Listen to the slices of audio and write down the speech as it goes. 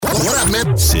What up,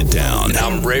 man? Sit down.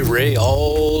 I'm Ray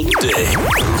all day.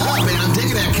 Oh, man, I'm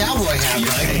digging that cowboy hat,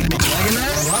 right? Liking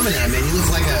that? I'm loving that, man. You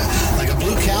look like a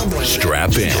blue cowboy.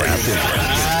 Strap in.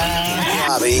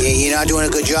 You're not doing a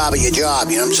good job at your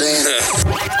job, you know what I'm saying?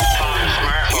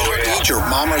 You don't need your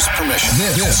mama's permission.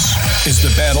 This is the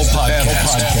Battle Podcast.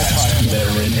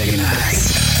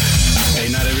 Hey,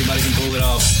 not everybody can pull it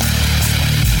off.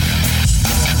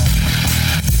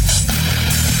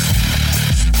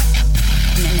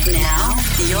 Now,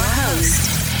 your host.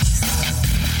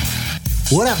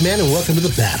 What up, man, and welcome to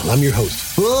the battle. I'm your host,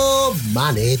 Full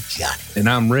Money Johnny. And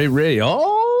I'm Ray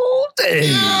all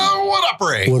day. What up,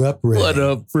 Ray? What up, Ray? What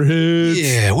up, Fritz?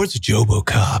 Yeah, where's the Jobo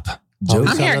Cop?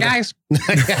 I'm here, guys.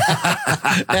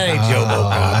 That ain't Joe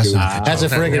Bob, dude. That's a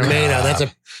friggin' Mano. That's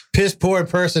a piss poor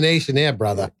impersonation there,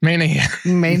 brother. Mano here.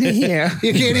 You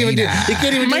can't even do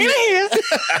Mano here.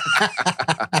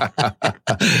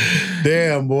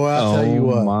 Damn, boy, I'll tell you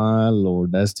what. My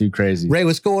Lord, that's too crazy. Ray,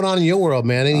 what's going on in your world,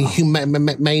 man? Any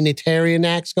humanitarian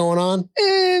acts going on?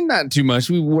 Not too much.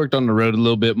 We worked on the road a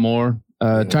little bit more,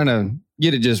 trying to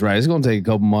get it just right. It's going to take a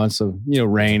couple months of,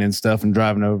 rain and stuff and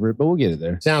driving over it, but we'll get it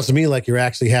there. Sounds to me like you're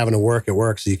actually having to work at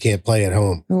work so you can't play at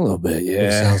home. A little bit, yeah.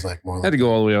 It sounds like more like had to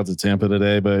go all the way out to Tampa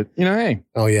today, but, hey.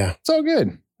 Oh, yeah. It's all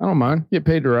good. I don't mind. Get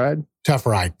paid to ride. Tough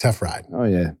ride. Oh,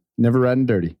 yeah. Never riding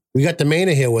dirty. We got the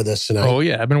Mano here with us tonight. Oh,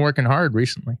 yeah. I've been working hard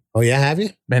recently. Oh, yeah? Have you?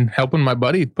 Been helping my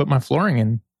buddy put my flooring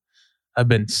in. I've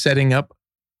been setting up,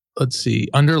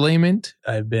 underlayment.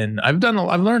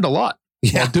 I've learned a lot.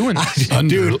 Yeah, doing this.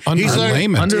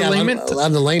 Underlayment. Underlayment.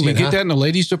 Underlayment. Do you get that in the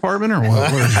ladies department or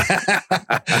what?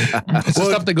 It's the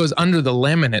stuff that goes under the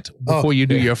laminate before you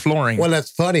do your flooring. Well,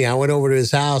 that's funny. I went over to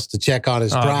his house to check on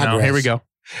his progress. No, here we go.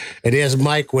 And there's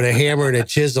Mike with a hammer and a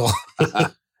chisel.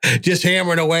 Just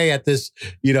hammering away at this,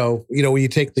 when you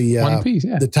take the one piece,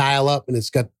 the tile up and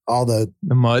it's got all the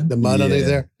mud under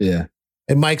there. Yeah.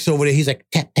 And Mike's over there. He's like,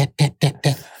 tap, tap, tap, tap,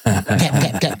 tap, tap,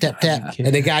 tap, tap, tap, tap. And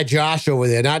the guy Josh over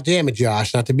there, not Damn It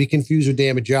Josh, not to be confused with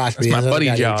Damn It Josh. That's my buddy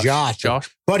Josh.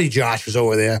 Buddy Josh was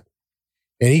over there.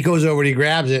 And he goes over and he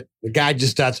grabs it. The guy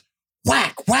just starts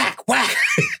whack, whack, whack.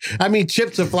 I mean,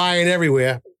 chips are flying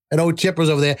everywhere. And old Chipper's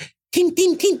over there. Ting,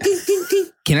 ting, ting, ting, ting, ting.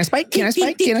 Can I spike? I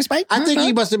think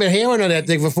he must have been hammering on that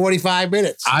thing for 45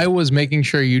 minutes. I was making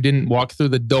sure you didn't walk through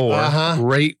the door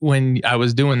right when I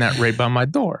was doing that right by my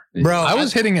door. Bro, I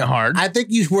was hitting it hard. I think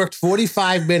you worked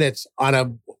 45 minutes on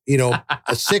a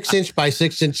 6-inch by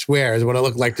 6-inch square is what it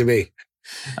looked like to me.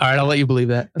 All right, I'll let you believe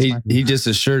that. He just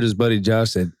assured his buddy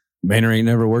Josh that Maynard ain't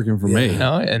never working for me.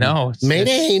 No. Maynard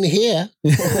ain't here.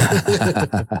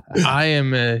 I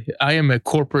am a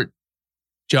corporate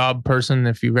job person,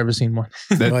 if you've ever seen one.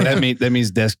 that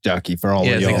means desk jockey for all of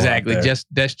y'all. Yes, exactly.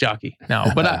 Just desk jockey. No,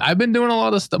 but I've been doing a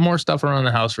lot of more stuff around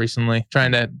the house recently,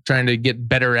 trying to get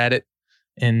better at it.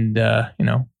 And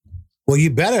Well, you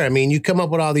better. I mean, you come up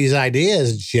with all these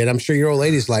ideas and shit. I'm sure your old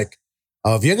lady's like,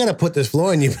 oh, if you're gonna put this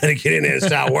floor in, you better get in there and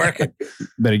start working.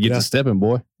 Better get to stepping,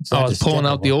 boy. So I was pulling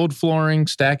out the old flooring,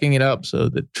 stacking it up so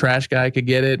the trash guy could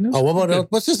get it.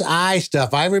 What's this eye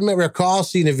stuff? I recall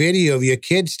seeing a video of your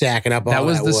kid stacking up all that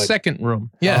was the wood. second room.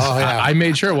 Yes. Oh, yeah. I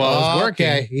made sure while I was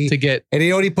working to get... And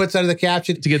he only puts under the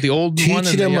caption... To get the old one.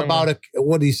 Teaching him about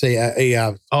what do you say?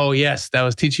 Oh, yes. That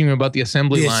was teaching him about the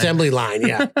assembly line. The assembly line,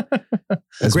 yeah.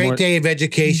 A great day of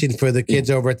education for the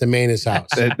kids over at the Mano's house.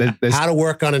 How to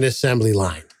work on an assembly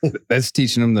line. That's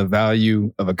teaching them the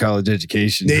value of a college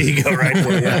education. There you go, right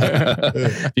there.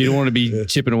 Yeah. You don't want to be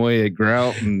chipping away at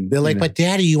grout. And, they're like, but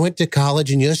Daddy, you went to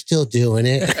college and you're still doing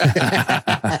it.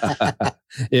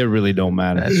 It really don't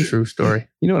matter. That's a true story.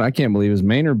 You know what I can't believe is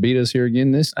Maynard beat us here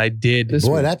again. I did. This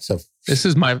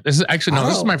is my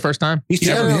first time.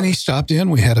 He stopped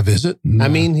in. We had a visit.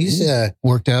 And, he's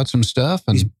worked out some stuff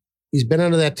and. He's been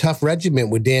under that tough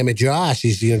regiment with Damn It Josh.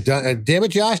 Damn It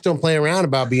Josh don't play around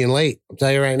about being late. I'll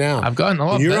tell you right now. I've gotten a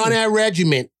lot. You're on that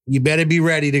regiment. You better be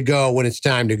ready to go when it's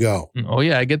time to go. Oh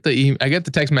yeah, I get the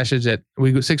text message that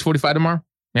we go 6:45 tomorrow.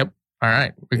 Yep. All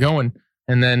right, we're going.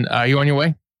 And then are you on your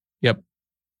way? Yep.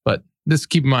 But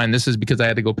keep in mind, this is because I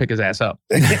had to go pick his ass up.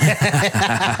 Hey,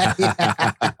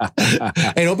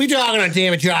 don't be dogging on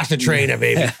Damn It Josh, the trainer,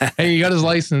 baby. Hey, you got his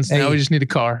license. Now we just need a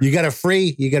car. You got a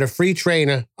free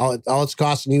trainer. All it's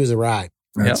costing you is a ride.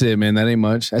 That's it, man. That ain't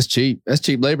much. That's cheap. That's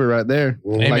cheap labor right there.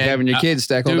 Hey, like having your kids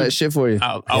stack all that shit for you.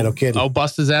 I'll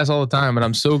bust his ass all the time, but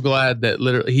I'm so glad that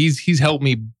literally he's helped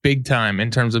me big time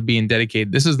in terms of being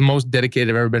dedicated. This is the most dedicated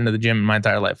I've ever been to the gym in my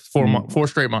entire life. 4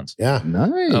 straight months. Yeah.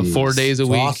 Nice. 4 days a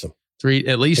week. Awesome.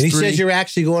 At least And he 3. says you're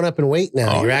actually going up in weight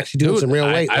now. Oh, you're actually doing dude, some real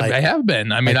weight. I have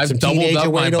been. I mean, like I've some doubled teenager up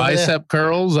my weight over there? bicep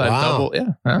curls. I've Wow. doubled.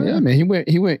 Yeah. Yeah,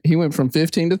 man. He went from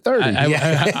 15 to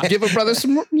 30. Give a brother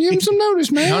give him some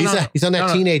notice, man. He's on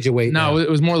that teenager weight. No, now. it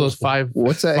was more of those 5.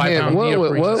 What's that 5 hand? pound What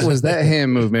neoprenes. was that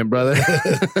hand movement, brother?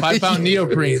 5 pound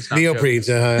neoprenes. Not joking.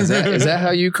 Neoprenes. Is that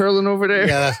how you curling over there?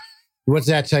 Yeah. What's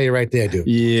that tell you right there, dude?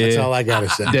 Yeah. That's all I gotta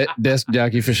say. Desk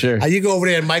jockey for sure. You go over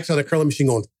there and Mike's on the curling machine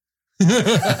going.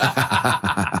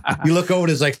 You look over,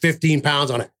 there's like 15 pounds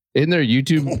on it. Isn't there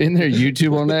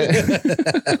YouTube on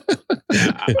that?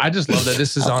 I just love that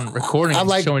this is on recording. I'm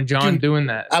like, showing John dude, doing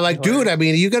that. I'm like, dude, I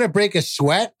mean, are you going to break a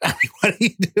sweat? I mean, what do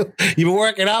you do? You've been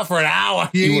working out for an hour.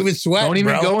 You ain't even sweat. Don't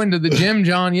even go into the gym,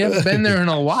 John. You haven't been there in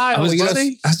a while,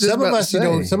 buddy. Some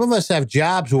of us have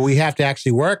jobs where we have to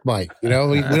actually work, Mike. You know,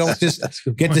 we don't just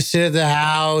get to sit at the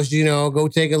house, you know, go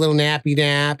take a little nappy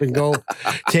nap and go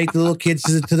take the little kids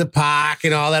to the park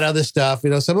and all that other stuff. You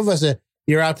know, some of us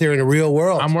you're out there in the real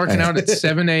world. I'm working out at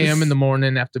 7 a.m. in the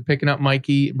morning after picking up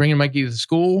Mikey, bringing Mikey to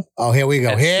school. Oh, here we go.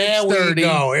 At Here we 6:30.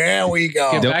 go. Here we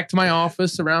go. Get back to my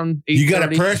office around 8:30. You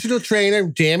got a personal trainer,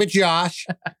 damn it, Josh.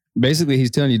 Basically,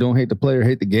 he's telling you don't hate the player,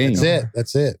 hate the game.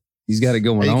 That's it. He's got it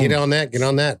going on. Get on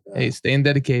that. Hey, staying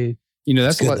dedicated. You know,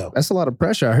 that's It's a good, lot. That's a lot of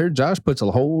pressure. I heard Josh puts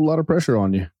a whole lot of pressure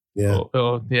on you. Yeah.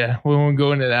 Oh, yeah. We won't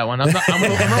go into that one. I'm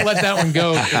gonna let that one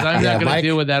go because I'm not gonna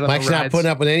deal with that on Mike's the rides. not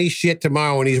putting up with any shit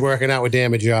tomorrow when he's working out with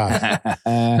damn it, Josh.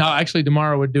 No, actually,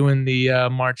 tomorrow we're doing the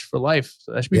March for Life,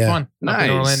 so that should be fun. Up in Nice.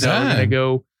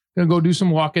 Orlando, we're gonna go do some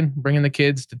walking, bringing the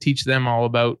kids to teach them all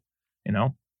about, you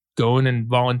know, going and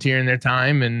volunteering their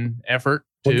time and effort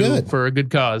for a good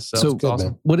cause. So it's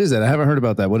awesome. What is that? I haven't heard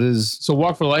about that. What is? So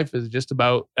Walk for Life is just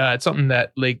about it's something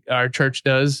that like our church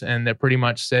does, and that pretty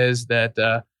much says that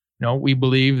you know, we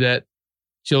believe that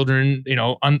children, you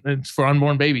know, it's for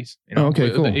unborn babies. You know, okay,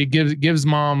 cool. It gives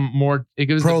mom more. It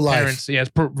gives Pro-life. the parents. Yeah,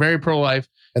 it's very pro-life.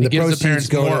 And it gives the proceeds parents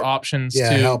go more to- options Yeah,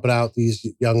 to helping out these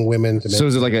young women. So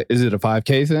is it a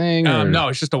 5K thing? or- No,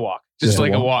 it's just a walk. Just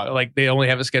like a walk. Like they only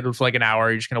have it scheduled for like an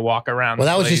hour. You're just gonna walk around. Well,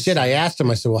 that was the just it. I asked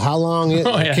him. I said, "Well, how long?"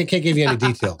 I can't give you any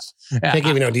details. Yeah, Can't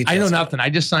give you no details. I know nothing.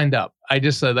 I just signed up. I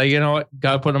just said, like, you know what,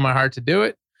 God put in my heart to do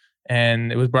it,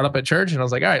 and it was brought up at church, and I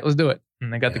was like, all right, let's do it.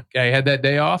 And I had that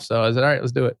day off, so I said, all right,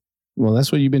 let's do it. Well,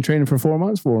 that's what you've been training for 4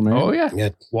 months for, man. Oh yeah, Yeah.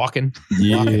 walking.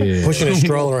 Yeah. Pushing a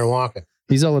stroller and walking.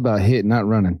 He's all about hitting, not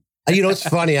running. You know, it's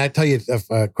funny. I tell you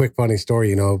a quick funny story.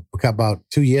 You know, about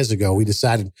 2 years ago, we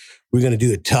decided we were going to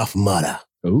do a Tough Mudder.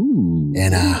 Ooh.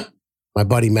 And my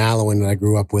buddy Mallowan that I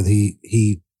grew up with,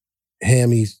 he's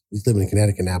living in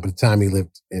Connecticut now, but at the time he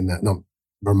lived in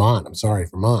Vermont.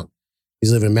 Vermont.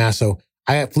 He's living in Mass. So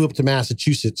I flew up to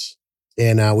Massachusetts,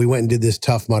 and we went and did this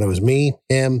Tough Mudder. It was me,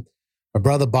 him, my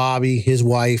brother Bobby, his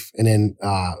wife, and then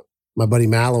my buddy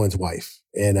Mallowan's wife.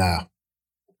 And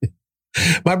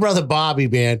my brother Bobby,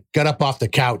 man, got up off the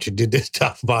couch and did this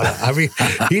Tough Mudder. I mean,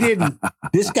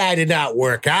 this guy did not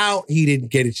work out. He didn't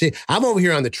get it. Shit. I'm over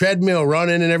here on the treadmill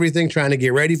running and everything, trying to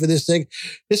get ready for this thing.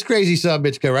 This crazy son of a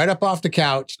bitch got right up off the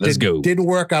couch. Let's go. Didn't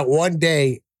work out one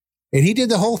day. And he did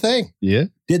the whole thing. Yeah.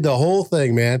 Did the whole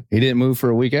thing, man. He didn't move for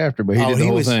a week after, but he did the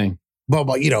whole thing.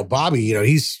 But, you know, Bobby, you know,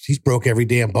 he's broke every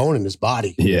damn bone in his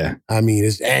body. Yeah. I mean,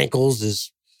 his ankles,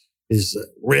 his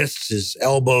wrists, his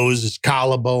elbows, his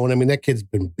collarbone. I mean, that kid's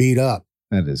been beat up.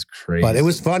 That is crazy. But it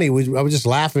was funny. I was just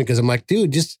laughing because I'm like,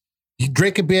 dude, just you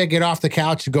drink a beer, get off the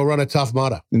couch, and go run a Tough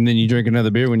Mudder. And then you drink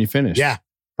another beer when you finish. Yeah,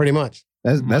 pretty much.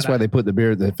 That's why they put the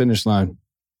beer at the finish line.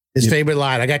 His favorite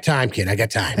line, I got time, kid. I got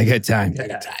time. I got time. I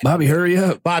got time. Bobby, hurry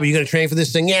up. Bobby, you going to train for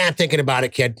this thing? Yeah, I'm thinking about it,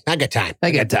 kid. I got time.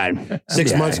 I got time.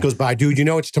 6 months goes by. Dude, you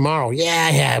know it's tomorrow. Yeah,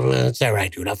 I have. It's all right,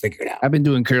 dude. I'll figure it out. I've been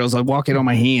doing curls. I'm walking on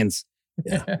my hands.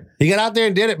 Yeah. He got out there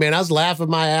and did it, man. I was laughing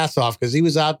my ass off because he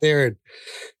was out there and,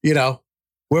 you know,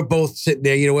 we're both sitting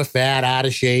there, you know, we're fat, out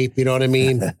of shape. You know what I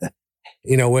mean?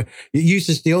 You know,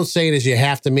 the old saying is you're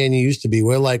half the man you used to be.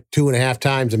 We're like 2.5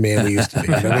 times the man we used to be.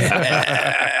 You know what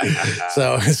I mean?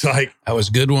 So it's like. I was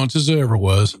good once as I ever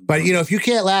was. But, you know, if you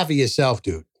can't laugh at yourself,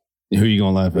 dude. Who you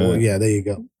going to laugh at? Well, yeah, there you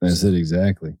go. That's it,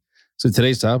 exactly. So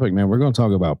today's topic, man, we're going to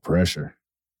talk about pressure,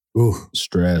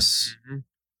 stress. Mm-hmm.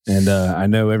 And I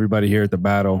know everybody here at the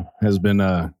battle has been,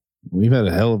 we've had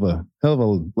a hell of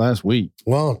a last week.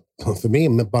 Well, for me,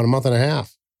 about a month and a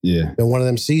half. Yeah. Been one of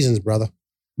them seasons, brother.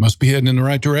 Must be heading in the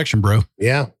right direction, bro.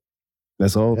 Yeah.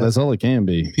 That's all. Yeah. That's all it can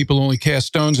be. People only cast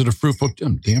stones at a fruitful.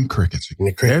 Damn crickets.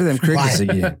 And They're them crickets Quiet.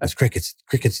 again. That's crickets.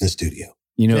 Crickets in the studio.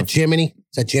 You know, Is that Jiminy?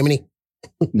 Is that Jiminy?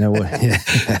 no way.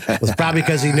 Well, it's probably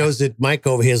because he knows that Mike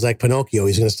over here is like Pinocchio.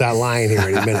 He's going to start lying here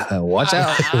in a minute. Watch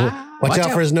out. Watch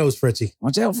out for his nose, Fritzy.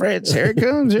 Watch out, Fritz. Here it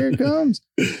comes. Here it comes.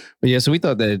 But yeah, so we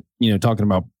thought that, you know, talking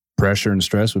about pressure and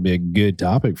stress would be a good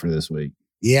topic for this week.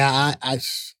 Yeah,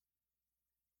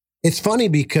 it's funny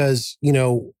because,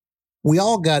 we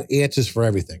all got answers for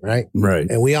everything, right? Right.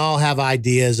 And we all have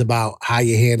ideas about how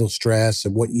you handle stress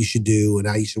and what you should do and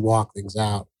how you should walk things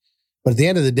out. But at the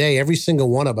end of the day, every single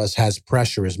one of us has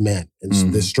pressure as men. And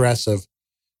the stress of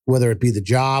whether it be the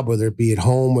job, whether it be at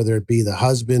home, whether it be the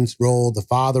husband's role, the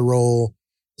father role,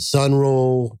 the son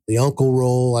role, the uncle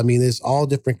role. I mean, there's all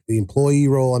different, the employee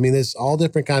role. I mean, there's all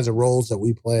different kinds of roles that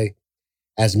we play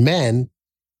as men.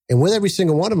 And with every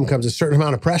single one of them comes a certain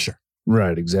amount of pressure.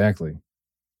 Right, exactly.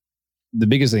 The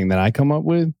biggest thing that I come up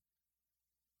with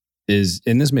is,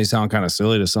 and this may sound kind of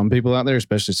silly to some people out there,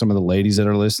 especially some of the ladies that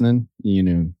are listening,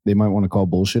 they might want to call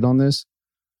bullshit on this,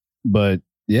 but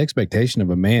the expectation of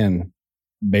a man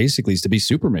basically is to be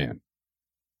Superman.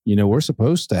 We're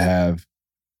supposed to have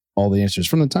all the answers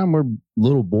from the time we're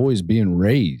little boys being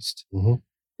raised. Mm-hmm.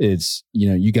 It's,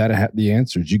 you got to have the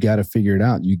answers. You got to figure it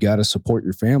out. You got to support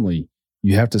your family.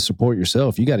 You have to support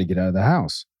yourself. You got to get out of the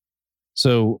house.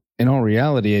 So in all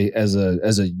reality, as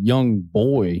a young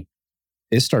boy,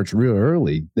 it starts real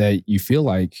early that you feel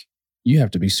like you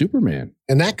have to be Superman.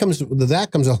 And that comes a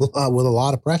lot with a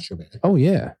lot of pressure, man. Oh,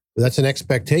 yeah. That's an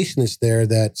expectation that's there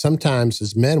that sometimes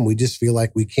as men, we just feel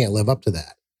like we can't live up to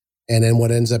that. And then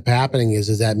what ends up happening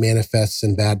is that manifests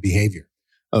in bad behavior.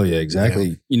 Oh, yeah,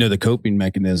 exactly. The coping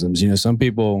mechanisms. Some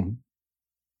people,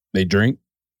 they drink.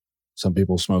 Some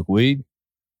people smoke weed.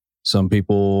 Some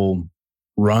people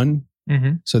run.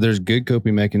 Mm-hmm. So there's good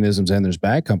coping mechanisms and there's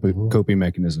bad coping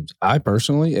mechanisms. I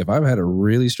personally, if I've had a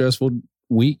really stressful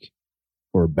week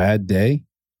or a bad day,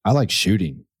 I like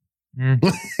shooting.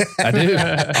 I do,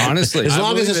 honestly. As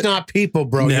long as it's not people,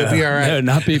 bro, you'll be all right. No,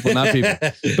 not people.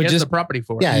 But just the property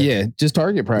for it. Yeah, just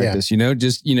target practice.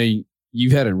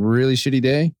 You've had a really shitty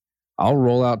day. I'll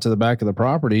roll out to the back of the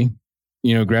property,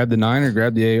 grab the 9 or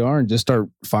grab the AR and just start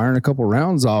firing a couple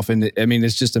rounds off. And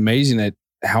it's just amazing that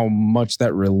how much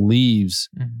that relieves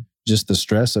just the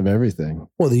stress of everything.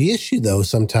 Well, the issue though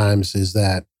sometimes is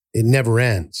that it never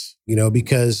ends,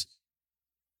 because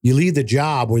you leave the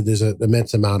job where there's an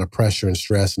immense amount of pressure and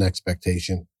stress and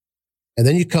expectation. And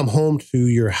then you come home to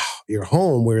your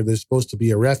home where there's supposed to be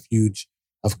a refuge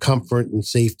of comfort and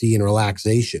safety and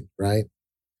relaxation, right?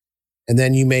 And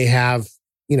then you may have,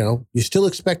 you're still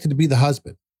expected to be the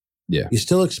husband. Yeah. You're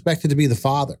still expected to be the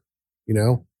father,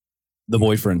 The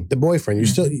boyfriend.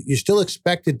 You're still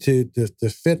expected to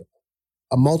fit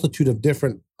a multitude of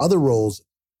different other roles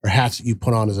or hats that you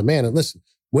put on as a man. And listen,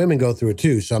 women go through it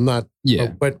too. So I'm not,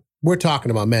 but we're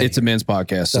talking about men. It's a men's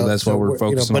podcast. So that's why we're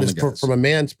focusing on the guys. From a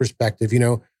man's perspective,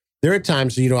 there are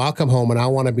times, I'll come home and I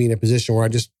want to be in a position where I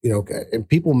just, and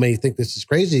people may think this is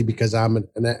crazy because I'm an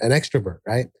extrovert,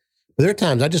 right? But there are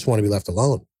times I just want to be left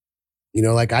alone.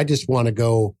 I just want to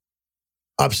go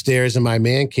upstairs in my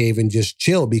man cave and just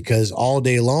chill because all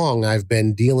day long I've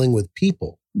been dealing with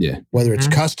people. Yeah. Whether it's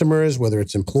customers, whether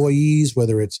it's employees,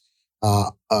 whether it's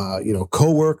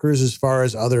coworkers as far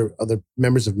as other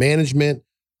members of management,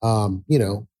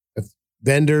 if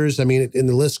vendors, and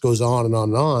the list goes on and on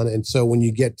and on. And so when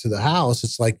you get to the house,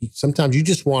 it's like sometimes you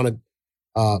just want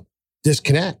to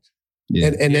disconnect.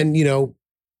 Yeah. And then,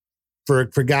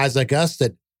 for guys like us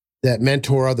that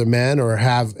mentor other men or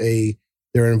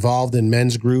they're involved in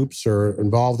men's groups or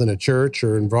involved in a church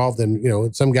or involved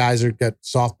in, some guys are got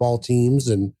softball teams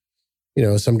and,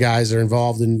 some guys are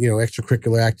involved in,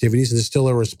 extracurricular activities. And there's still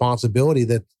a responsibility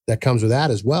that comes with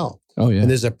that as well. Oh, yeah. And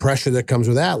there's a pressure that comes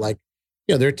with that. Like,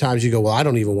 there are times you go, well, I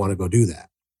don't even want to go do that.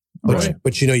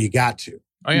 But you got to.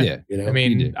 Oh, yeah.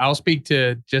 I'll speak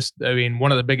to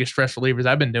one of the biggest stress relievers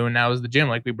I've been doing now is the gym,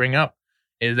 like we bring up.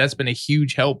 That's been a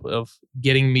huge help of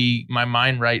getting my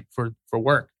mind right for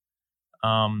work.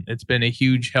 It's been a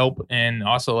huge help. And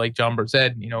also, like John Burt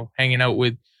said, hanging out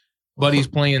with buddies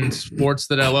playing sports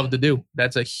that I love to do.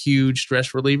 That's a huge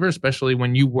stress reliever, especially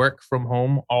when you work from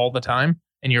home all the time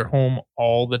and you're home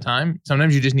all the time.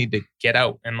 Sometimes you just need to get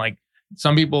out. And like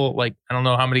some people, like, I don't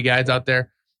know how many guys out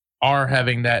there are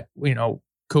having that,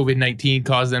 COVID-19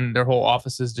 caused them, their whole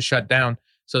offices to shut down.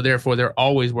 So therefore they're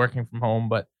always working from home.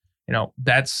 But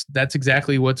that's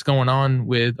exactly what's going on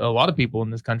with a lot of people in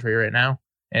this country right now.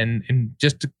 And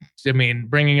just,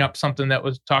 bringing up something that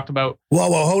was talked about. Whoa,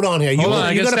 hold on here. You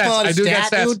got to pull out a stat,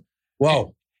 dude?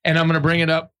 Whoa. And I'm going to bring it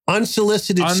up.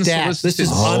 Unsolicited stats. This is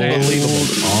unbelievable.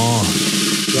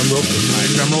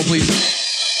 Drum roll, please.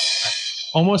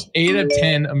 Almost 8 of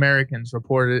 10 Americans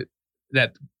reported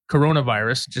that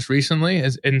coronavirus just recently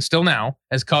and still now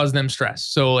has caused them stress.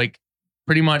 So like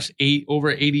pretty much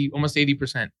almost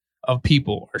 80% of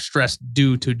people are stressed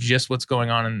due to just what's going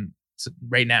on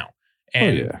right now.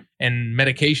 And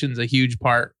medication's a huge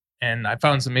part. And I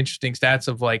found some interesting stats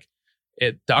of like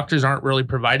doctors aren't really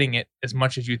providing it as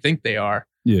much as you think they are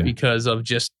because of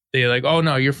just, they're like, oh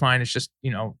no, you're fine. It's just,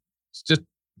 it's just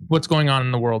what's going on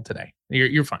in the world today.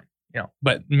 You're fine.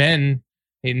 But men,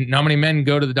 how many men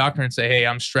go to the doctor and say, hey,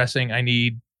 I'm stressing. I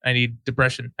need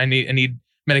depression. I need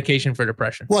medication for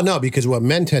depression. Well, no, because what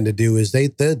men tend to do is they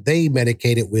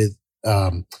medicate it with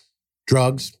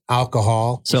drugs,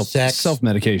 alcohol, sex,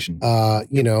 self-medication.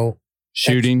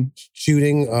 Shooting,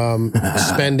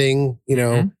 spending.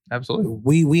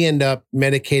 Absolutely. We end up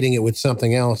medicating it with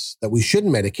something else that we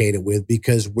shouldn't medicate it with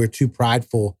because we're too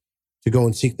prideful to go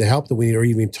and seek the help that we need or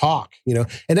even talk.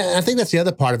 And I think that's the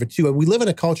other part of it too. We live in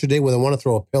a culture today where they want to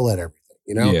throw a pill at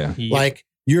everything. Like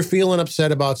you're feeling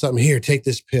upset about something. Here, take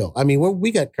this pill. I mean,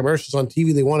 we got commercials on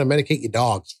TV. They want to medicate your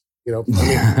dogs.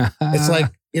 It's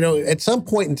like, at some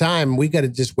point in time, we got to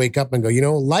just wake up and go,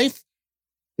 life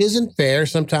isn't fair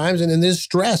sometimes. And then there's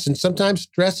stress. And sometimes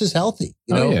stress is healthy.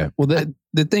 Well,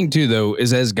 the thing too, though,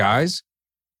 is as guys,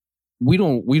 we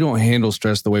don't handle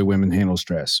stress the way women handle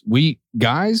stress. We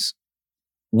die.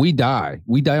 We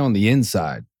die on the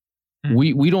inside.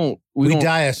 We don't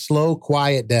die a slow,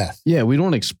 quiet death. Yeah, we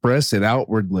don't express it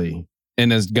outwardly.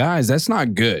 And as guys, that's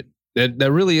not good.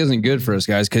 That really isn't good for us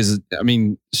guys because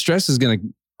stress is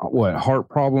going to heart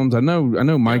problems. I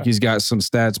know Mikey's got some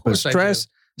stats, but stress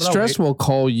will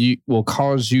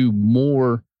cause you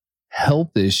more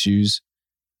health issues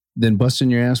than busting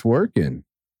your ass working.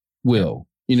 Well,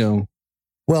 one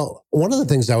of the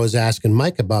things I was asking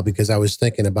Mike about because I was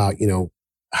thinking about,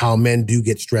 how men do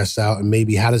get stressed out and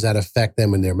maybe how does that affect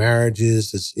them in their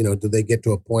marriages? Do they get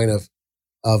to a point of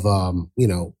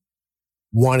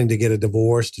wanting to get a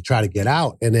divorce to try to get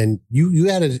out? And then you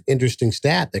had an interesting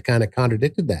stat that kind of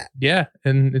contradicted that. Yeah.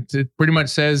 And it pretty much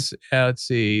says, let's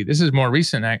see, this is more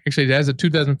recent. Actually, as of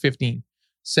 2015,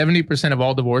 70% of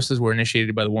all divorces were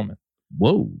initiated by the woman.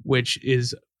 Whoa. Which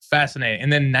is fascinating.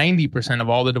 And then 90% of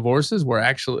all the divorces were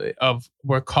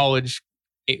college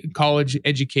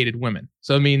educated women.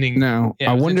 So meaning now,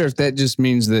 I wonder if that just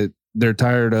means that they're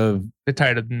tired of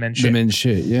men's shit. The men's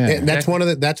shit, yeah. And that's one of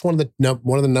the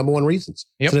number one reasons.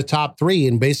 Yep. So the top three,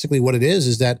 and basically what it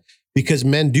is that because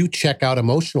men do check out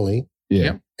emotionally,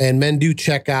 and men do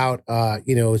check out,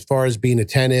 as far as being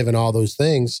attentive and all those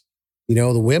things.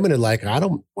 The women are like, I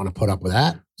don't want to put up with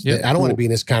that. Yep. I don't want to be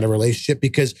in this kind of relationship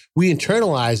because we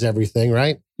internalize everything,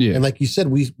 right? Yeah. And like you said,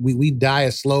 we die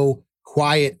a slow,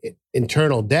 quiet,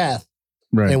 internal death.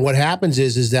 Right. And what happens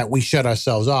is that we shut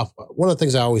ourselves off. One of the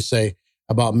things I always say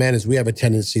about men is we have a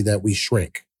tendency that we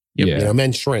shrink. Yep. Yeah.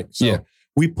 Men shrink. So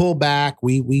we pull back.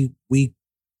 We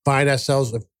find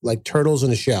ourselves like turtles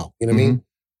in a shell. You know what I mean?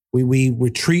 We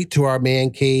retreat to our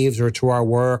man caves or to our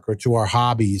work or to our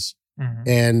hobbies. Mm-hmm.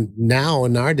 And now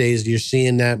in our days, you're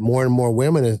seeing that more and more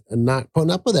women are not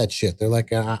putting up with that shit. They're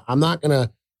like, I'm not going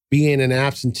to be in an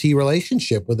absentee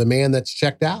relationship with a man that's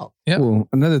checked out. Yeah. Well,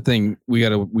 another thing we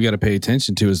gotta pay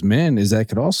attention to as men is that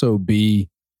could also be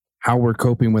how we're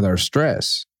coping with our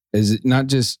stress. Is it not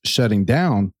just shutting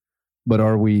down, but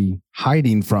are we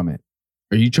hiding from it?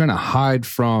 Are you trying to hide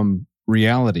from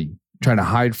reality? Trying to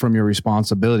hide from your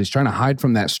responsibilities? Trying to hide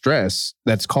from that stress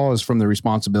that's caused from the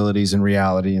responsibilities and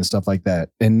reality and stuff like that,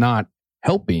 and not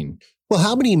helping? Well,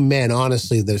 how many men,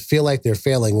 honestly, that feel like they're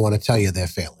failing want to tell you they're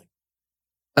failing?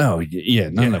 Oh, yeah.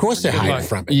 Of course they're hiding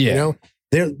from it. Yeah.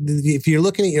 If you're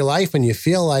looking at your life and you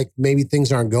feel like maybe things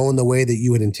aren't going the way that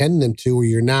you would intend them to, or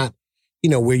you're not,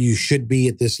 where you should be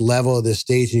at this level or this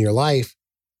stage in your life,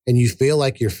 and you feel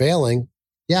like you're failing,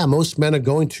 most men are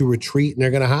going to retreat and they're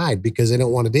going to hide because they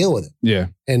don't want to deal with it. Yeah.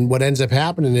 And what ends up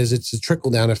happening is it's a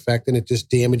trickle-down effect and it just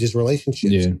damages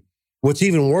relationships. Yeah. What's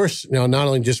even worse, not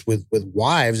only just with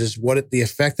wives, is the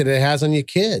effect that it has on your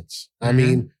kids. Mm-hmm. I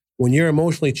mean, when you're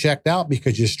emotionally checked out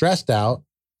because you're stressed out,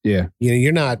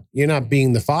 you're not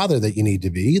being the father that you need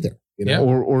to be either.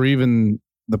 Or even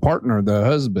the partner, the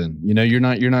husband. You're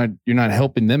not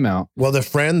helping them out. Well, the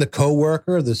friend, the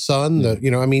coworker, the son,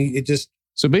 it just.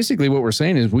 So basically, what we're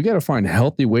saying is we got to find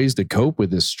healthy ways to cope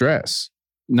with this stress,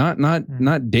 not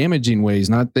damaging ways,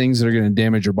 not things that are going to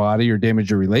damage your body or damage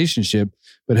your relationship,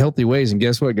 but healthy ways. And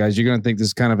guess what, guys? You're going to think this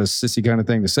is kind of a sissy kind of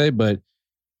thing to say, but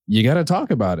you got to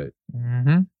talk about it.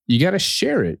 Mm-hmm. You got to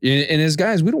share it. And as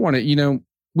guys, we don't want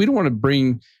to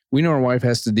bring, we know our wife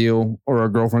has to deal, or our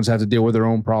girlfriends have to deal with their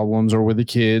own problems or with the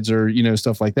kids or,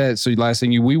 stuff like that. So the last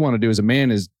thing we want to do as a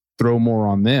man is throw more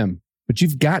on them, but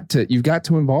you've got to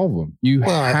involve them. You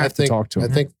have to talk to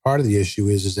them. I think part of the issue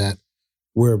is that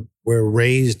we're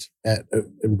raised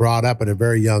and brought up at a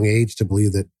very young age to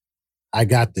believe that I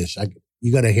got this.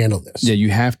 you got to handle this. Yeah,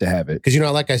 you have to have it. Because,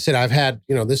 like I said, I've had,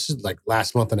 this is like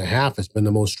last month and a half. It's been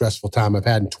the most stressful time I've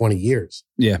had in 20 years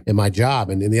in my job.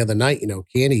 And then the other night,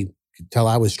 Candy could tell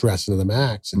I was stressing to the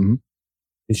max. And,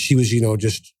 and she was,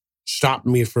 just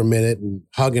stopping me for a minute and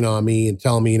hugging on me and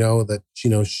telling me, that,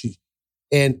 she,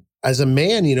 and as a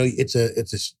man,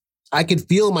 I could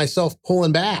feel myself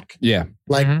pulling back. Yeah.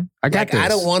 Like, I got this. I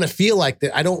don't want to feel like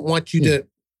that. I don't want you to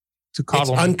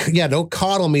coddle me. Don't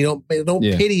coddle me. Don't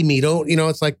pity me. Don't,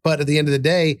 it's like, but at the end of the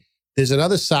day, there's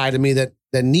another side of me that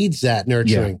needs that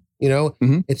nurturing,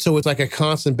 And so it's like a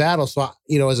constant battle. So,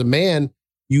 as a man,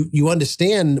 you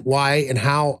understand why and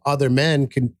how other men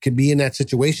can be in that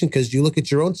situation, because you look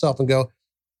at your own self and go,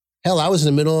 hell, I was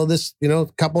in the middle of this, a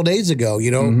couple of days ago,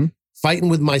 fighting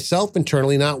with myself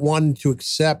internally, not wanting to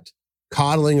accept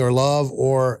coddling or love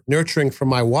or nurturing from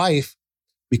my wife,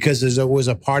 because there was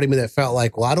a part of me that felt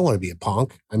like, well, I don't want to be a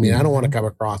punk. I mean, I don't want to come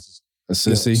across as a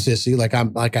sissy. Sissy. Like I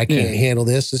can't handle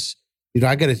this.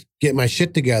 I got to get my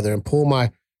shit together and pull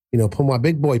my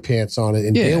big boy pants on it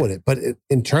and deal with it. But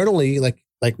internally, like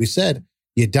we said,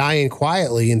 you're dying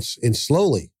quietly and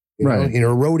slowly, and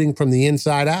eroding from the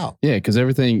inside out. Yeah, because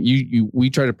everything we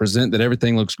try to present that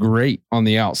everything looks great on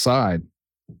the outside,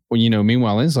 when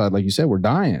meanwhile inside, like you said, we're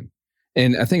dying.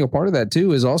 And I think a part of that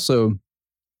too is also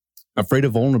afraid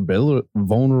of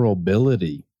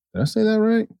vulnerability. Did I say that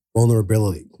right?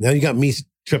 Vulnerability. Now you got me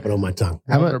tripping on my tongue.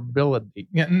 Vulnerability.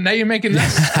 Now you're making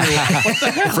this. What the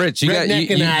hell? Fritz, you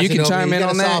can chime in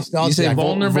on that. You say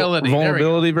vulnerability.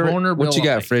 Vulnerability. What you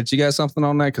got, Fritz? You got something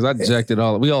on that? Because I ejected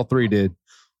all. We all three did.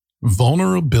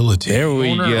 Vulnerability. There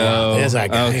we go. There's a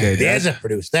guy. Okay, there's a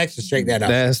producer. Thanks for straighten that up.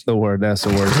 That's the word. That's the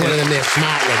word. Put it in there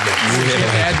smart like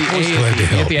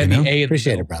that. You have the A.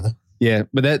 Appreciate it, brother. Yeah,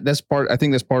 but that's part. I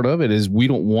think that's part of it is we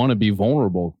don't want to be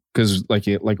vulnerable because, like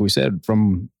we said,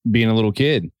 from being a little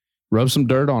kid, rub some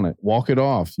dirt on it, walk it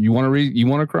off. You want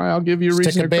to cry? I'll give you a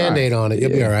reason. Stick a Band-Aid on it.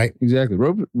 You'll be all right. Exactly.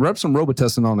 Rub some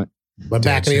Robitussin on it. But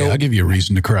back in the old, I'll give you a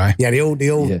reason to cry. Yeah, the old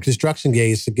construction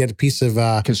days to get a piece of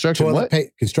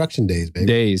construction days, baby.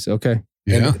 Days, okay.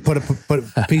 Yeah. And put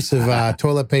a piece of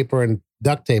toilet paper and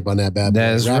duct tape on that bad boy.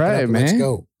 That's right, man. Let's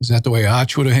go. Is that the way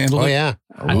Arch would have handled it? Oh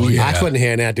yeah. Arch wouldn't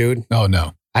hand that, dude. Oh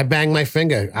no. I banged my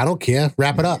finger. I don't care.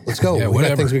 Wrap it up. Let's go. Yeah, we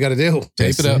got things we got to do.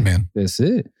 Tape it up, man. That's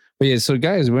it. But yeah, so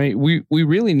guys, we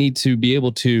really need to be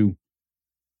able to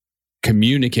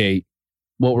communicate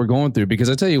what we're going through, because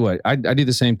I tell you what, I do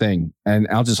the same thing, and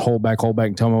I'll just hold back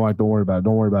and tell my wife, don't worry about it.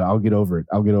 I'll get over it.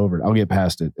 I'll get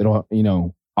past it.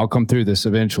 I'll come through this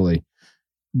eventually.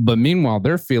 But meanwhile,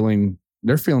 they're feeling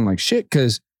like shit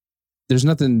because there's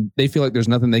nothing. They feel like there's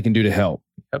nothing they can do to help.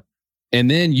 Yep. And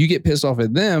then you get pissed off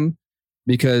at them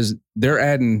because they're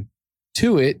adding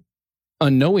to it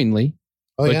unknowingly,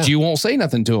 but you won't say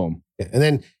nothing to them. Yeah.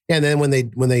 And then when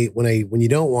you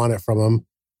don't want it from them,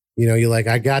 you're like,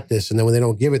 I got this. And then when they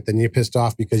don't give it, then you're pissed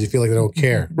off because you feel like they don't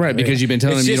care. Right. Because you've been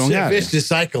telling them you don't have it. It's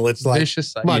just a vicious cycle. It's like,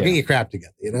 come on, get your crap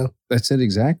together, That's it,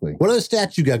 exactly. What other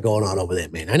stats you got going on over there,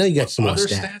 man? I know you got some more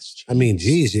stats. I mean,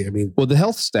 geez. Well, the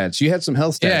health stats. You had some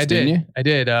health stats, didn't you? I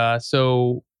did.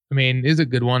 So, I mean, it's a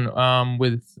good one.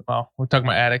 We'll talk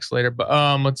about addicts later, but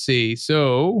let's see.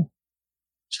 So,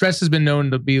 stress has been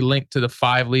known to be linked to the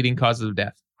 5 leading causes of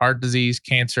death: heart disease,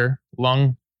 cancer,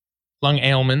 lung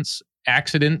ailments,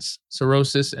 accidents,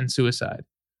 cirrhosis, and suicide.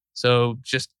 So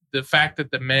just the fact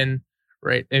that the men,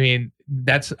 right? I mean,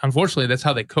 that's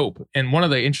how they cope. And one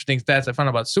of the interesting stats I found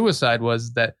about suicide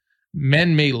was that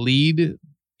men may lead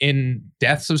in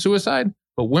deaths of suicide,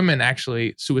 but women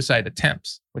actually suicide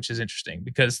attempts, which is interesting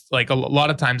because like a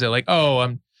lot of times they're like,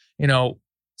 oh,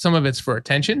 some of it's for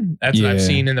attention. That's what I've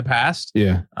seen in the past.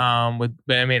 Yeah.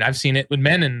 I've seen it with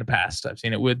men in the past. I've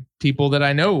seen it with people that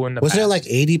I know in the past. Was there like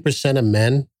 80% of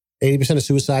men? 80% of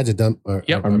suicides are done are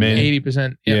men.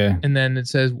 80%. Yeah. And then it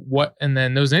says and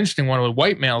then there was an interesting one with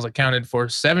white males accounted for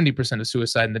 70% of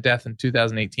suicide and the death in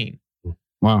 2018.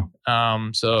 Wow.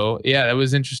 So yeah, that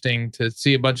was interesting to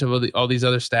see a bunch of all these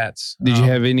other stats. Did you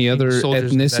have any other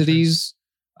ethnicities?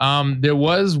 There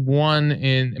was one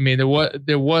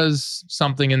there was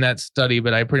something in that study,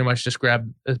 but I pretty much just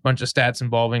grabbed a bunch of stats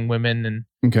involving women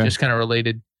and just kind of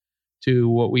related to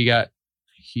what we got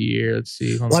here. Let's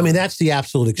see. Well, I mean, that's the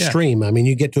absolute extreme. Yeah. I mean,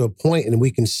 you get to a point and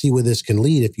we can see where this can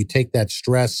lead if you take that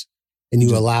stress and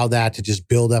you allow that to just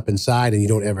build up inside and you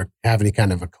don't ever have any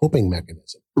kind of a coping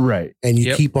mechanism. Right. And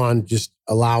you keep on just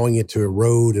allowing it to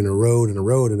erode and erode and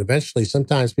erode. And eventually,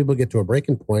 sometimes people get to a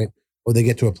breaking point or they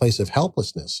get to a place of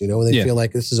helplessness, where they feel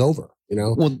like this is over,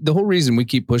 Well, the whole reason we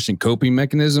keep pushing coping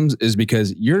mechanisms is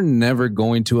because you're never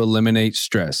going to eliminate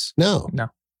stress. No.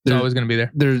 It's always going to be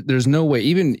there. There's no way.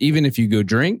 Even if you go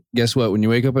drink, guess what? When you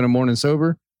wake up in the morning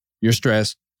sober, you're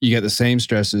stressed. You got the same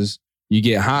stresses. You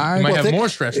get high. You might have more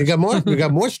stresses. You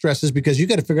got more stresses because you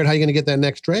got to figure out how you're going to get that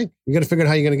next drink. You got to figure out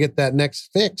how you're going to get that next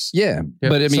fix. Yeah.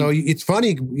 But I mean, so it's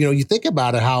funny, you think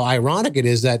about it, how ironic it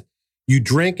is that you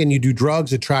drink and you do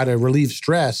drugs to try to relieve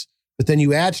stress, but then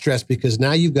you add stress because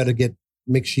now you've got to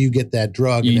make sure you get that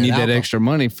drug. You need that extra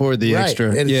money for the extra.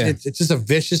 And it's just a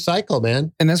vicious cycle,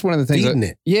 man. And that's one of the things. Feeding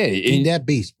it. Yeah. Feed that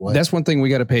beast, boy. That's one thing we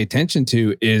got to pay attention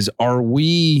to is, are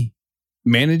we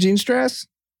managing stress?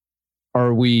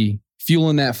 Are we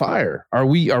fueling that fire? Are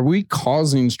we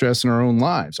causing stress in our own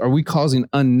lives? Are we causing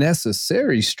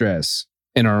unnecessary stress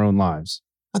in our own lives?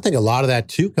 I think a lot of that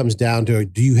too comes down to,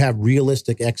 do you have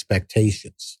realistic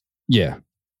expectations? Yeah.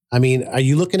 I mean, are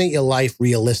you looking at your life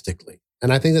realistically?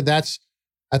 And I think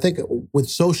I think with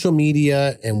social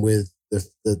media and with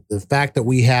the fact that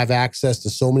we have access to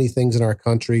so many things in our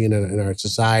country and in our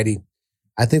society,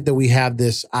 I think that we have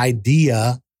this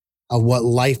idea of what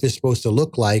life is supposed to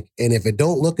look like. And if it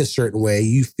don't look a certain way,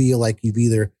 you feel like you've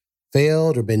either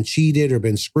failed or been cheated or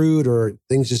been screwed or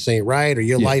things just ain't right or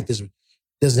your life doesn't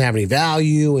have any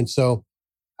value. And so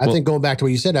I think going back to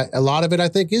what you said, a lot of it I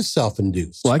think is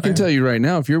self-induced. Well, I can tell you right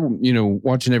now, if you're,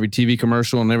 watching every TV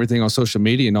commercial and everything on social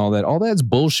media and all that's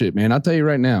bullshit, man. I'll tell you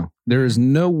right now, there is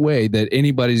no way that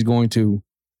anybody's going to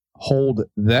hold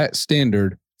that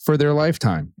standard for their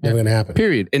lifetime. Never going to happen.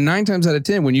 Period. And 9 times out of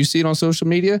 10, when you see it on social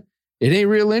media, it ain't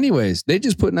real anyways. They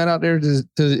just putting that out there to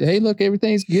hey, look,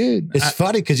 everything's good. It's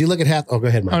funny because you look at go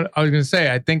ahead, Mike. I was going to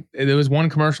say, I think there was one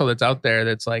commercial that's out there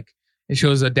that's like, it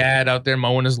shows a dad out there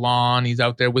mowing his lawn. He's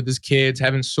out there with his kids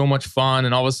having so much fun.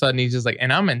 And all of a sudden he's just like,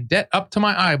 and I'm in debt up to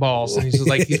my eyeballs. And he's just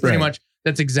like, he's pretty much,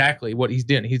 that's exactly what he's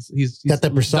doing. He's got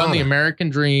that persona. Done the American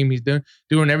dream. He's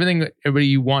doing everything that everybody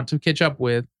you want to catch up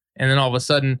with. And then all of a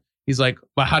sudden he's like,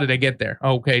 but how did I get there?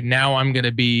 Okay, now I'm going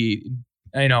to be,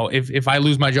 if I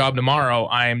lose my job tomorrow,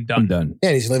 I am done. I'm done.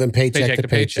 Yeah, he's living paycheck to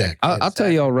paycheck. I'll tell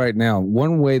y'all right now,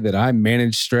 one way that I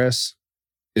manage stress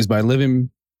is by living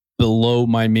below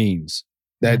my means.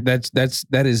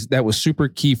 That was super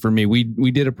key for me.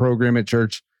 We did a program at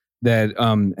church that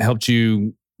helped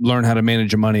you learn how to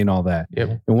manage your money and all that.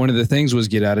 Yep. And one of the things was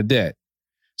get out of debt.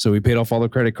 So we paid off all the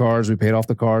credit cards, we paid off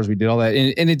the cars, we did all that.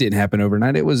 And it didn't happen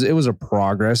overnight. It was a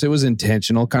progress. It was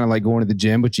intentional, kind of like going to the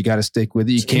gym, but you got to stick with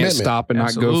it. You can't stop and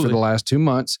not go for the last 2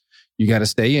 months. You got to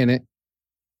stay in it.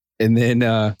 And then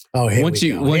once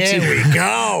you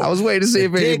go. I was waiting to see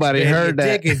if anybody heard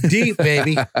that. Digging deep,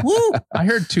 baby. Woo. I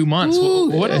heard 2 months.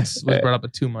 What else was brought up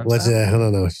at 2 months? What's that? I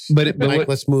don't know. But Mike,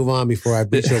 let's move on before I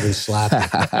beat you over and slap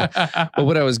you. But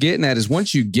what I was getting at is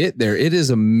once you get there, it is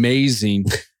amazing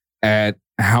at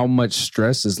how much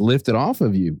stress is lifted off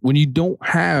of you when you don't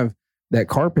have that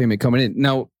car payment coming in.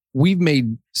 Now, we've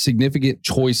made significant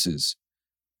choices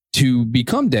to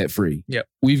become debt free. Yep.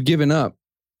 We've given up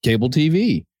cable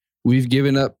TV. We've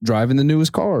given up driving the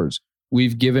newest cars.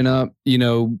 We've given up,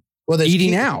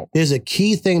 eating out. There's a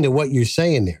key thing to what you're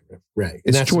saying there, right?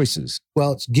 It's choices.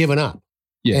 Well, it's giving up.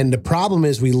 Yeah. And the problem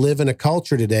is we live in a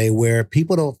culture today where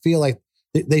people don't feel like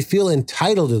they feel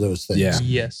entitled to those things. Yeah.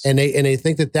 Yes. And they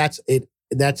think that that's it.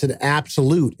 That's an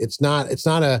absolute. It's not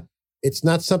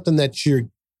something that you're,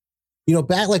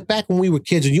 back when we were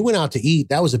kids and you went out to eat,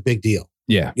 that was a big deal.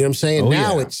 Yeah. You know what I'm saying?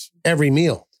 Now it's every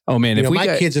meal. Oh man,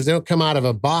 kids, if they don't come out of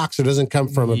a box or doesn't come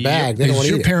from a bag, they don't want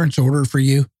to eat it. Did your parents order for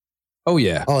you? Oh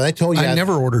yeah. Oh, they told you. I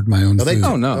never ordered my own food.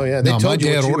 Oh yeah. They told my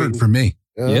dad ordered for me.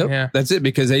 Yep. Yeah. That's it,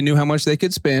 because they knew how much they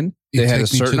could spend. They had a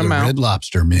certain amount. Red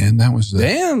Lobster, man. That was a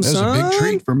big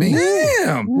treat for me.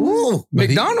 Damn. Ooh.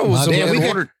 McDonald's was the one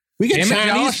ordered. We get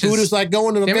Chinese food. It's like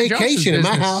going on a vacation in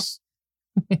my house.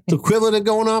 It's equivalent of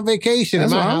going on vacation in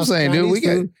my house. That's what I'm saying, dude. We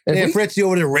got Fritzy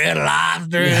over the Red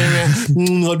Lobster. I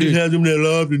just had some Red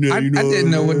Lobster there, I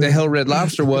didn't know what the hell Red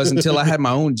Lobster was until I had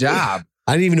my own job.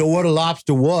 I didn't even know what a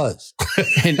lobster was.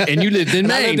 and you lived in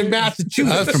Maine. I lived in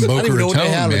Massachusetts. I was from Boca I didn't even know what the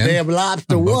hell a damn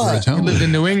lobster was. You lived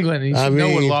in New England. You should know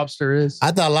what lobster is.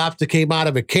 I thought lobster came out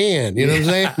of a can. You know what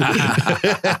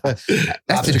I'm saying?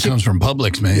 Lobster comes from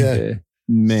Publix, man. Yeah.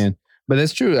 Man. But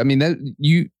that's true. I mean,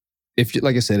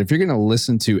 like I said, if you're going to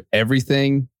listen to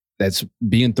everything that's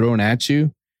being thrown at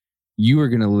you, you are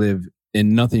going to live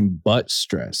in nothing but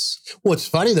stress. Well, it's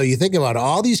funny though. You think about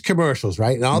all these commercials,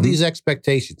 right? And all these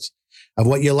expectations of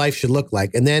what your life should look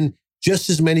like. And then just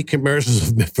as many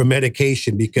commercials for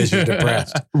medication because you're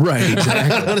depressed. Right.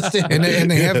 Exactly. I don't understand.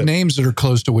 And they have names that are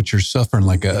close to what you're suffering.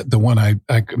 Like the one I'm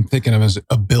thinking of is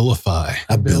Abilify.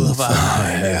 Abilify.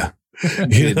 Yeah.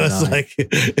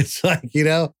 It's like,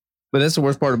 But that's the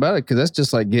worst part about it, because that's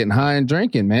just like getting high and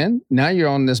drinking, man. Now you're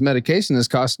on this medication that's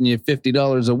costing you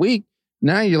 $50 a week.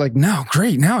 Now you're like, no,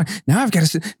 great. Now I've got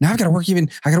to work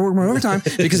more overtime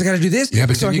because I got to do this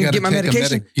so I can get my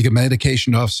medication. You get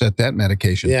medication to offset that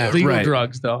medication. Yeah. Legal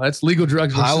drugs, though. That's legal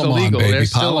drugs versus Pile 'em on, illegal. baby. They're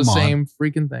still Pile the 'em on. same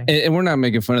freaking thing. And we're not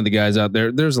making fun of the guys out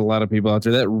there. There's a lot of people out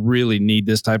there that really need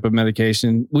this type of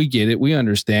medication. We get it. We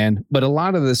understand. But a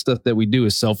lot of the stuff that we do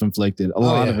is self-inflicted. A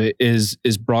lot of it is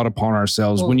brought upon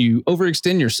ourselves when you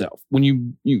overextend yourself, when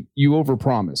you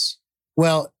overpromise.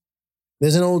 Well,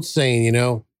 there's an old saying, you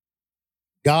know,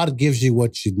 God gives you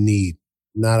what you need,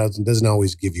 doesn't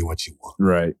always give you what you want.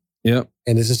 Right. Yep.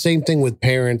 And it's the same thing with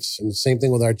parents and the same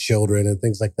thing with our children and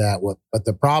things like that. But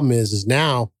the problem is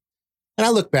now, and I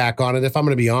look back on it, if I'm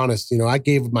going to be honest, you know, I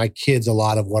gave my kids a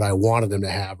lot of what I wanted them to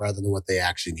have rather than what they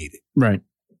actually needed. Right.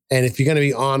 And if you're going to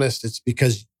be honest, it's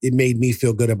because it made me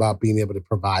feel good about being able to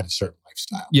provide a certain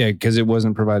lifestyle. Yeah, because it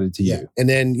wasn't provided to you. And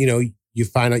then, you know, you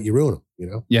find out you ruin them, you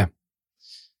know? Yeah.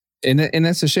 And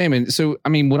that's a shame. And so, I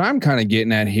mean, what I'm kind of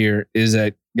getting at here is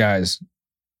that, guys,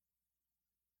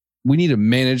 we need to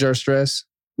manage our stress,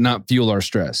 not fuel our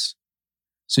stress.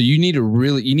 So you need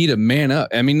to man up.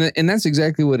 I mean, and that's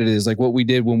exactly what it is. Like what we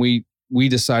did when we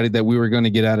decided that we were going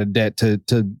to get out of debt to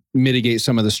mitigate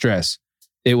some of the stress.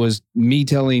 It was me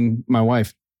telling my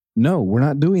wife, no, we're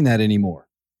not doing that anymore.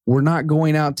 We're not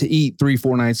going out to eat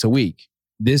 3-4 nights a week.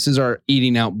 This is our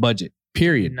eating out budget,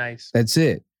 period. Nice. That's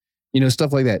it. You know,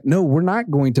 stuff like that. No, we're not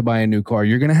going to buy a new car.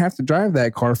 You're going to have to drive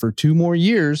that car for 2 more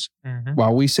years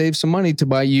while we save some money to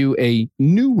buy you a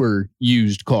newer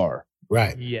used car.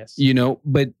 Right. Yes. You know,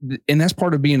 and that's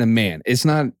part of being a man. It's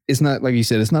not like you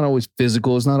said, it's not always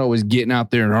physical. It's not always getting out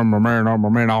there and I'm a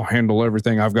man, I'll handle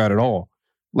everything. I've got it all.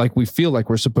 Like we feel like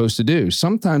we're supposed to do.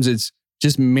 Sometimes it's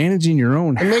just managing your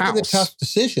own and house. making the tough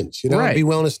decisions, you know, Right. Be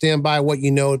willing to stand by what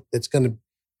you know that's going to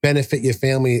benefit your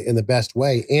family in the best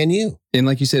way and you. And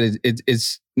like you said,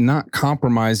 it's not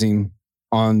compromising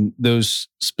on those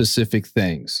specific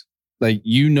things. Like,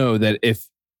 you know that if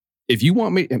you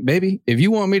want me, baby, if you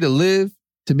want me to live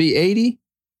to be 80,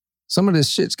 some of this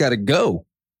shit's got to go.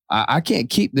 I can't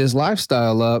keep this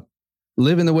lifestyle up,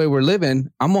 living the way we're living.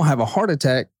 I'm going to have a heart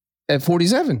attack at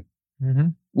 47.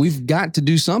 We've got to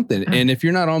do something. And if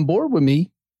you're not on board with me,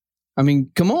 I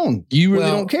mean, come on. You really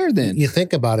don't care then. You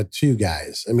think about it too,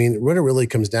 guys. I mean, what it really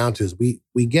comes down to is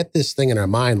we get this thing in our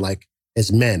mind, like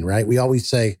as men, right? We always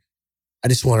say, I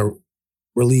just want to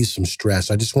relieve some stress.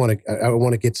 I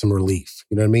want to get some relief.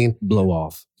 You know what I mean? Blow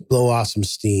off some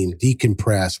steam,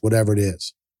 decompress, whatever it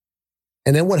is.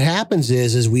 And then what happens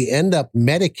is we end up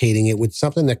medicating it with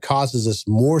something that causes us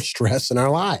more stress in our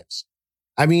lives.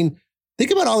 I mean,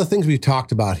 think about all the things we've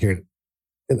talked about here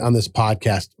on this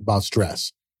podcast about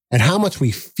stress and how much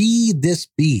we feed this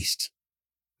beast.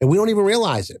 And we don't even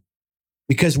realize it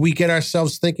because we get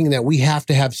ourselves thinking that we have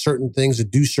to have certain things or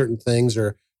do certain things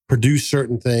or produce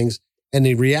certain things. And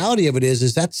the reality of it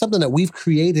is that's something that we've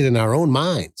created in our own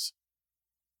minds.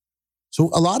 So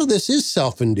a lot of this is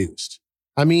self-induced.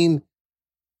 I mean,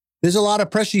 there's a lot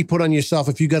of pressure you put on yourself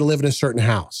if you got to live in a certain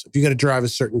house, if you got to drive a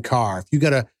certain car, if you got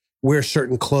to wear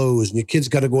certain clothes and your kids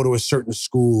got to go to a certain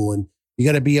school and you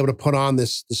got to be able to put on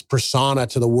this persona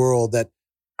to the world that,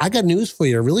 I got news for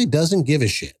you, really doesn't give a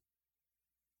shit.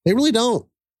 They really don't.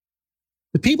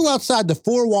 The people outside the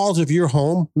 4 walls of your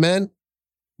home, men,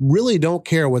 really don't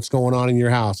care what's going on in your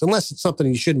house, unless it's something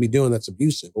you shouldn't be doing that's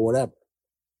abusive or whatever.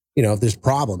 You know, if there's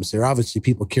problems there, obviously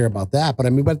people care about that. But I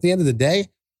mean, but at the end of the day,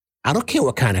 I don't care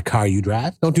what kind of car you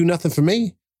drive. Don't do nothing for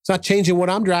me. It's not changing what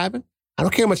I'm driving. I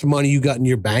don't care how much money you got in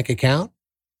your bank account.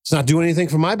 It's not doing anything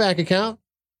for my bank account.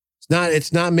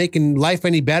 It's not making life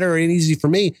any better or any easy for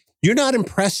me. You're not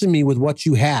impressing me with what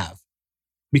you have.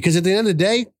 Because at the end of the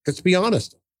day, let's be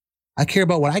honest, I care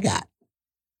about what I got.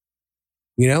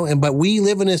 You know, but we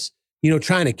live in this, you know,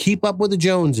 trying to keep up with the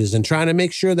Joneses and trying to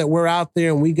make sure that we're out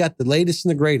there and we got the latest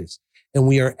and the greatest. And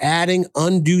we are adding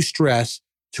undue stress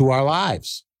to our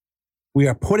lives. We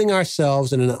are putting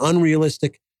ourselves in an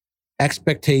unrealistic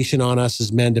expectation on us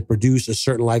as men to produce a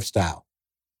certain lifestyle.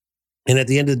 And at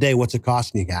the end of the day, what's it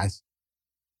costing you guys?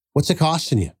 What's it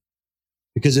costing you?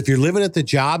 Because if you're living at the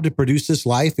job to produce this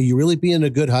life, are you really being a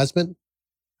good husband?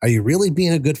 Are you really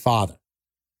being a good father?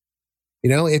 You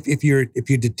know, if you're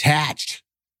detached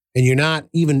and you're not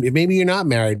even, maybe you're not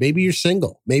married, maybe you're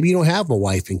single, maybe you don't have a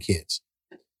wife and kids,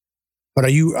 but are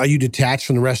you detached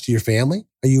from the rest of your family?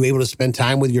 Are you able to spend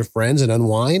time with your friends and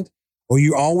unwind? Or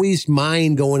you always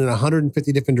mind going in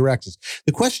 150 different directions?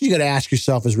 The question you got to ask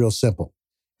yourself is real simple.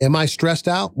 Am I stressed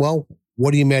out? Well,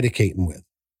 what are you medicating with?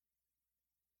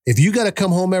 If you got to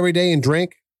come home every day and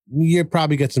drink, you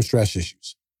probably got some stress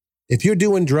issues. If you're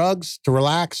doing drugs to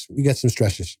relax, you got some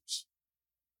stress issues.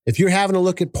 If you're having to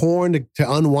look at porn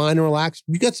to unwind and relax,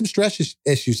 you got some stress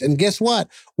issues. And guess what?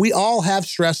 We all have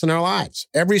stress in our lives.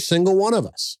 Every single one of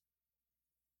us.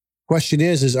 Question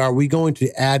is are we going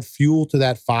to add fuel to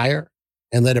that fire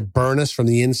and let it burn us from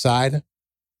the inside?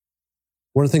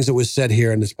 One of the things that was said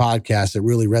here in this podcast that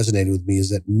really resonated with me is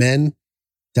that men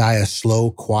die a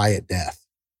slow, quiet death.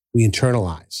 We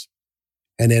internalize.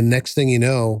 And then next thing you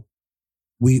know,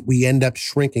 we end up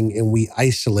shrinking and we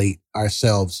isolate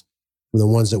ourselves from the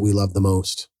ones that we love the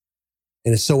most.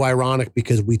 And it's so ironic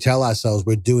because we tell ourselves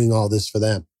we're doing all this for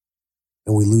them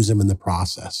and we lose them in the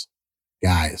process.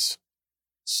 Guys,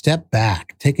 step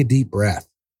back, take a deep breath,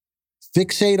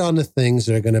 fixate on the things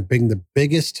that are going to bring the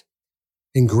biggest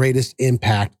and greatest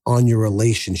impact on your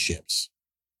relationships.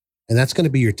 And that's going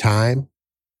to be your time.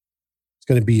 It's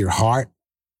going to be your heart.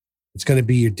 It's going to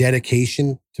be your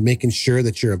dedication to making sure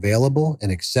that you're available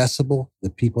and accessible to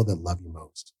the people that love you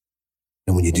most.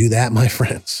 And when you do that, my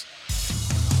friends,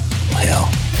 well,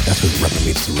 that's when the rubber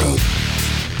meets the road.